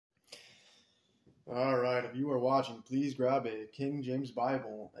All right, if you are watching, please grab a King James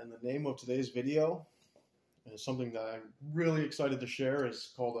Bible. And the name of today's video is something that I'm really excited to share.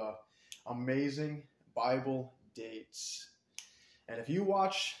 It's called Amazing Bible Dates. And if you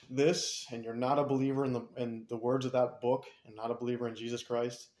watch this and you're not a believer in the words of that book and not a believer in Jesus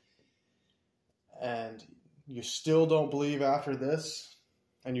Christ, and you still don't believe after this,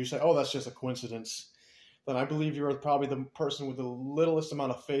 and you say, oh, that's just a coincidence, then I believe you are probably the person with the littlest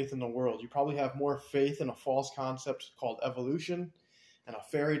amount of faith in the world. You probably have more faith in a false concept called evolution and a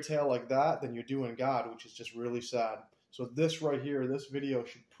fairy tale like that than you do in God, which is just really sad. So this right here, this video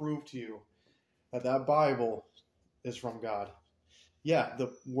should prove to you that that Bible is from God. Yeah,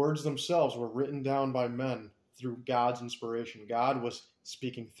 the words themselves were written down by men through God's inspiration. God was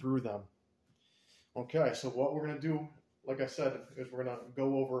speaking through them. Okay, so what we're going to do, like I said, is we're going to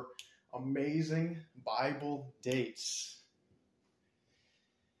go over amazing Bible dates.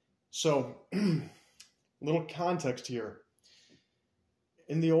 So, little context here.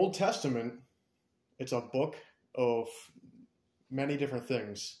 In the Old Testament, it's a book of many different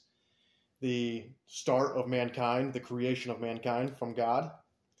things. The start of mankind, the creation of mankind from God,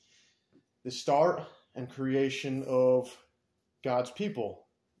 the start and creation of God's people,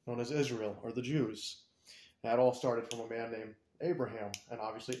 known as Israel, or the Jews. That all started from a man named Abraham, and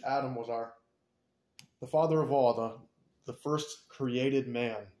obviously Adam was the father of all, the first created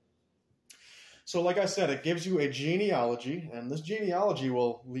man. So like I said, it gives you a genealogy, and this genealogy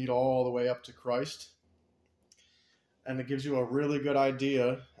will lead all the way up to Christ, and it gives you a really good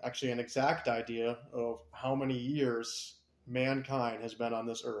idea, actually an exact idea, of how many years mankind has been on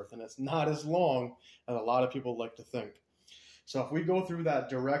this earth, and it's not as long as a lot of people like to think. So if we go through that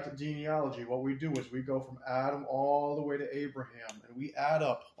direct genealogy, what we do is we go from Adam all the way to Abraham, and we add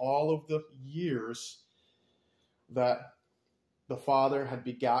up all of the years that the Father had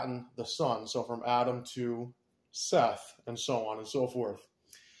begotten the Son. So from Adam to Seth, and so on and so forth.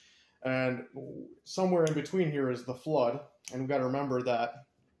 And somewhere in between here is the flood, and we've got to remember that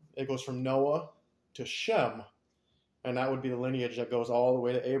it goes from Noah to Shem, and that would be the lineage that goes all the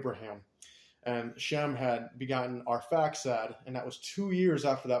way to Abraham. And Shem had begotten Arphaxad, and that was 2 years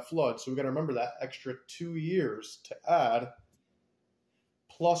after that flood. So we've got to remember that extra 2 years to add,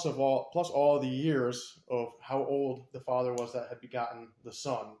 plus all the years of how old the father was that had begotten the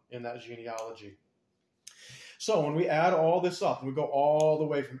son in that genealogy. So when we add all this up, and we go all the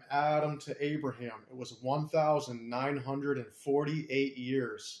way from Adam to Abraham, it was 1,948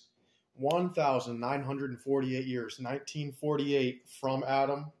 years. 1,948 years, 1948 from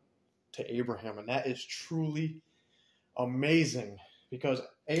Adam to Abraham. And that is truly amazing, because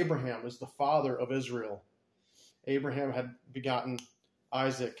Abraham is the father of Israel. Abraham had begotten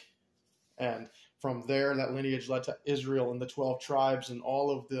Isaac, and from there that lineage led to Israel and the 12 tribes and all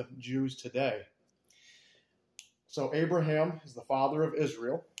of the Jews today. So Abraham is the father of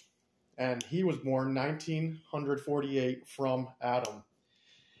Israel, and he was born 1948 from Adam.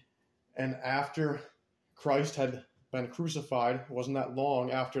 And after Christ had been crucified, it wasn't that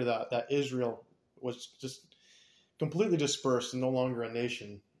long after that Israel was just completely dispersed and no longer a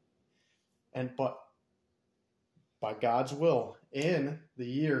nation. But by God's will, in the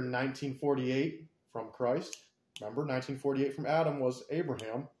year 1948 from Christ, remember 1948 from Adam was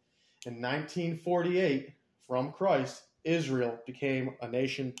Abraham, in 1948 from Christ, Israel became a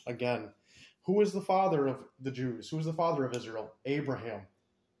nation again. Who is the father of the Jews? Who is the father of Israel? Abraham.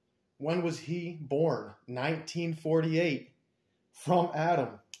 When was he born? 1948 from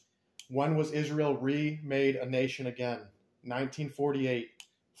Adam. When was Israel remade a nation again? 1948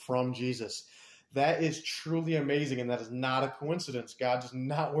 from Jesus. That is truly amazing, and that is not a coincidence. God does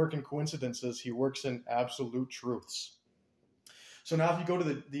not work in coincidences. He works in absolute truths. So now if you go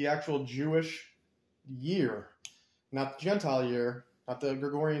to the actual Jewish year, not the Gentile year, not the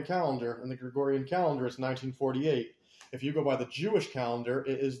Gregorian calendar. In the Gregorian calendar, it's 1948. If you go by the Jewish calendar,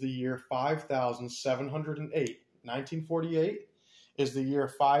 it is the year 5708. 1948 is the year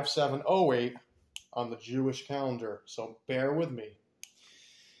 5708 on the Jewish calendar. So bear with me.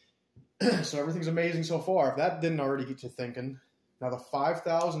 So everything's amazing so far. If that didn't already get you thinking, now the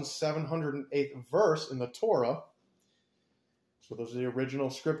 5708th verse in the Torah, so those are the original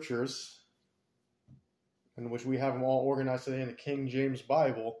scriptures, in which we have them all organized today in the King James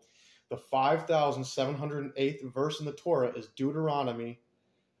Bible. The 5708th verse in the Torah is Deuteronomy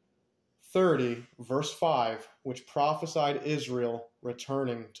 30, verse 5, which prophesied Israel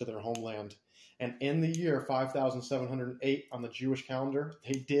returning to their homeland. And in the year 5708 on the Jewish calendar,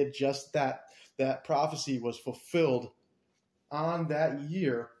 they did just that. That prophecy was fulfilled on that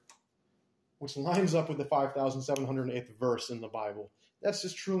year, which lines up with the 5708th verse in the Bible. That's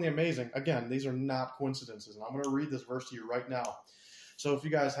just truly amazing. Again, these are not coincidences. And I'm going to read this verse to you right now. So if you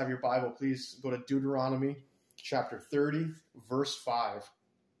guys have your Bible, please go to Deuteronomy chapter 30, verse 5.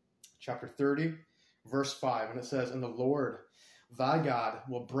 Chapter 30, verse 5. And it says, "And the Lord thy God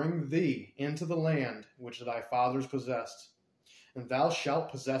will bring thee into the land which thy fathers possessed, and thou shalt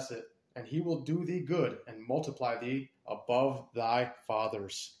possess it, and he will do thee good and multiply thee above thy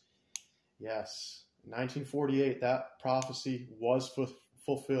fathers." Yes, 1948, that prophecy was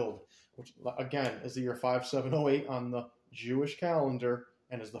fulfilled, which again is the year 5708 on the Jewish calendar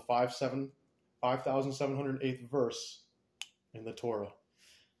and is the 5,708th verse in the Torah.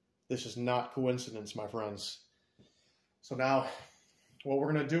 This is not coincidence, my friends. So now what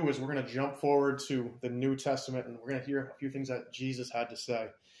we're going to do is we're going to jump forward to the New Testament, and we're going to hear a few things that Jesus had to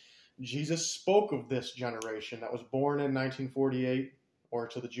say. Jesus spoke of this generation that was born in 1948, or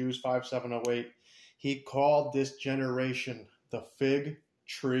to the Jews 5708. He called this generation the fig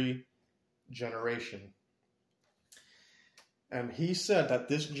tree generation. And he said that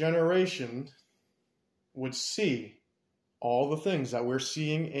this generation would see all the things that we're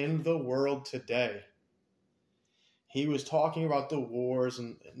seeing in the world today. He was talking about the wars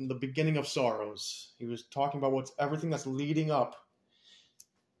and the beginning of sorrows. He was talking about everything that's leading up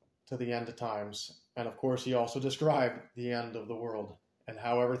to the end of times. And of course, he also described the end of the world and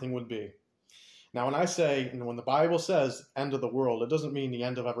how everything would be. Now, when I say, and when the Bible says end of the world, it doesn't mean the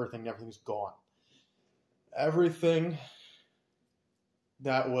end of everything, everything's gone. Everything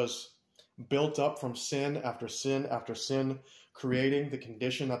that was built up from sin after sin after sin, creating the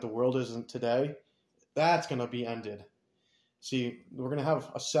condition that the world is in today, that's going to be ended. See, we're going to have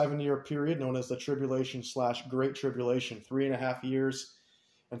a 7-year period known as the tribulation / Great Tribulation, 3.5 years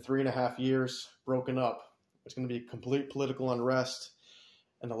and 3.5 years broken up. It's going to be complete political unrest.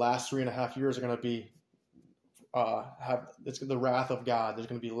 And the last 3.5 years are going to be it's the wrath of God. There's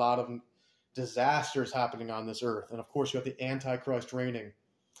going to be a lot of disasters happening on this earth. And of course, you have the Antichrist reigning.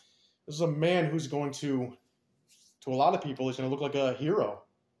 This is a man who's going to a lot of people, he's going to look like a hero.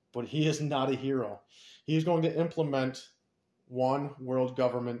 But he is not a hero. He's going to implement one world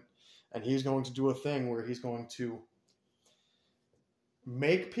government, and he's going to do a thing where he's going to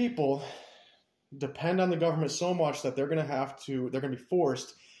make people depend on the government so much that they're going to be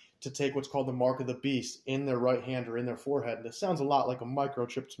forced to take what's called the mark of the beast in their right hand or in their forehead. And it sounds a lot like a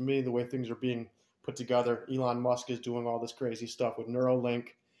microchip to me, the way things are being put together. Elon Musk is doing all this crazy stuff with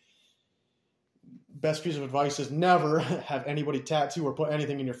Neuralink. Best piece of advice is never have anybody tattoo or put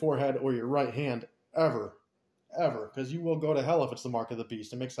anything in your forehead or your right hand, ever, because you will go to hell if it's the mark of the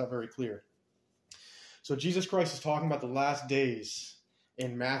beast. It makes that very clear. So Jesus Christ is talking about the last days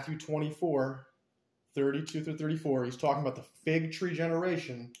in Matthew 24, 32 through 34. He's talking about the fig tree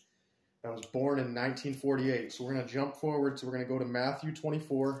generation that was born in 1948. So we're going to jump forward. So we're going to go to Matthew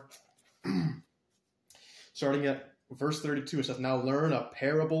 24, starting at verse 32. It says, "Now learn a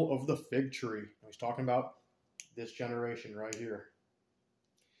parable of the fig tree." He's talking about this generation right here.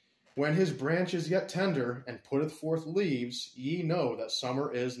 "When his branch is yet tender, and putteth forth leaves, ye know that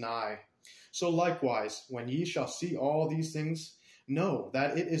summer is nigh. So likewise, when ye shall see all these things, know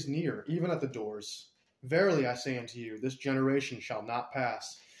that it is near, even at the doors. Verily I say unto you, this generation shall not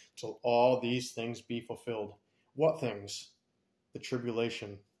pass till all these things be fulfilled." What things? The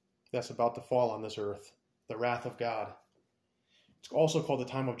tribulation that's about to fall on this earth. The wrath of God. It's also called the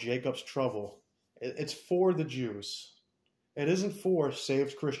time of Jacob's trouble. It's for the Jews. It isn't for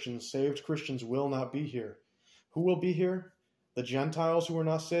saved Christians. Saved Christians will not be here. Who will be here? The Gentiles who are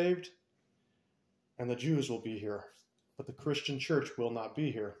not saved, and the Jews will be here. But the Christian church will not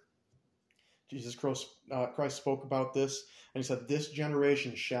be here. Jesus Christ spoke about this, and he said, "This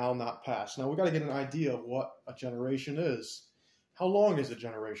generation shall not pass." Now, we've got to get an idea of what a generation is. How long is a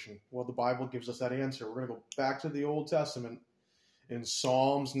generation? Well, the Bible gives us that answer. We're going to go back to the Old Testament in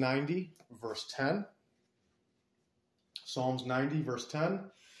Psalms 90, verse 10. Psalms 90, verse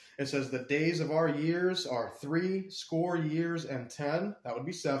 10. It says, "The days of our years are 80 years and 10. That would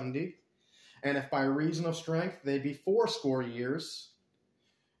be 70. "And if by reason of strength they be 80 years,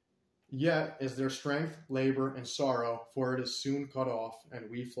 yet is their strength, labor, and sorrow, for it is soon cut off, and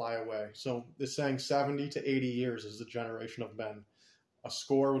we fly away." So it's saying 70 to 80 years is the generation of men. A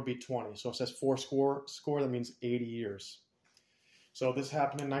score would be 20. So it says 80, that means 80 years. So this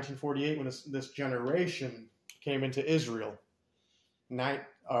happened in 1948 when this generation came into Israel.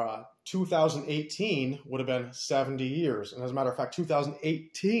 2018 would have been 70 years. And as a matter of fact,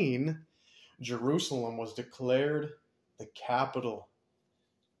 2018, Jerusalem was declared the capital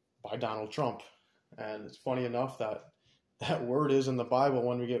by Donald Trump. And it's funny enough that word is in the Bible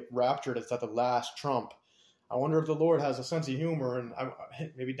when we get raptured, it's at the last trump. I wonder if the Lord has a sense of humor and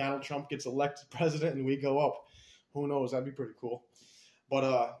maybe Donald Trump gets elected president and we go up. Who knows? That'd be pretty cool.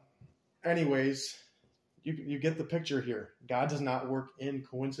 But anyways, you get the picture here. God does not work in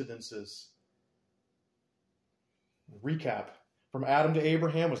coincidences. Recap. From Adam to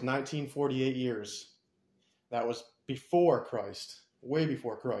Abraham was 1948 years. That was before Christ, way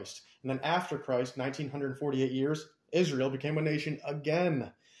before Christ. And then after Christ, 1948 years, Israel became a nation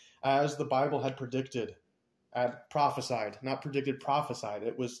again, as the Bible had predicted, had prophesied, not predicted, prophesied.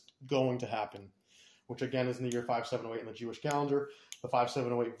 It was going to happen, which again is in the year 5708 in the Jewish calendar. The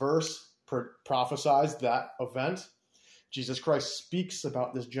 5708 verse prophesies that event. Jesus Christ speaks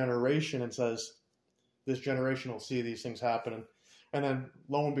about this generation and says, this generation will see these things happening. And then,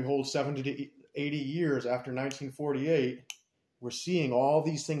 lo and behold, 70 to 80 years after 1948, we're seeing all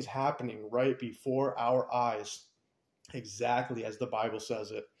these things happening right before our eyes, exactly as the Bible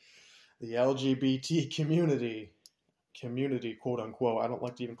says it. The LGBT community, quote unquote, I don't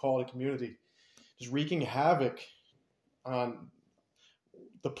like to even call it a community, is wreaking havoc on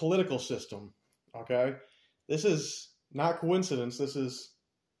the political system, okay? This is not coincidence, this is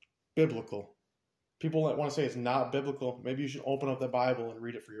biblical. People that want to say it's not biblical, maybe you should open up the Bible and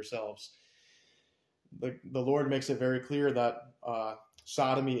read it for yourselves. The Lord makes it very clear that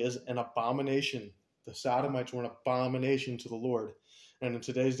sodomy is an abomination. The Sodomites were an abomination to the Lord. And in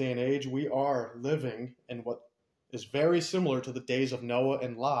today's day and age, we are living in what is very similar to the days of Noah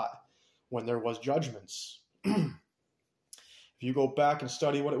and Lot, when there was judgments. If you go back and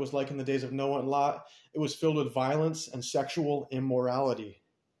study what it was like in the days of Noah and Lot, it was filled with violence and sexual immorality.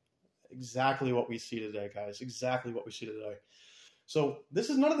 Exactly what we see today, guys. Exactly what we see today. So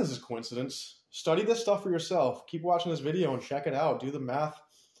none of this is coincidence. Study this stuff for yourself. Keep watching this video and check it out. Do the math.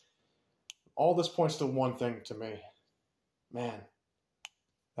 All this points to one thing to me. Man,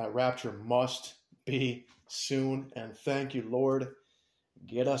 that rapture must be soon. And thank you, Lord.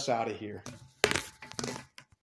 Get us out of here.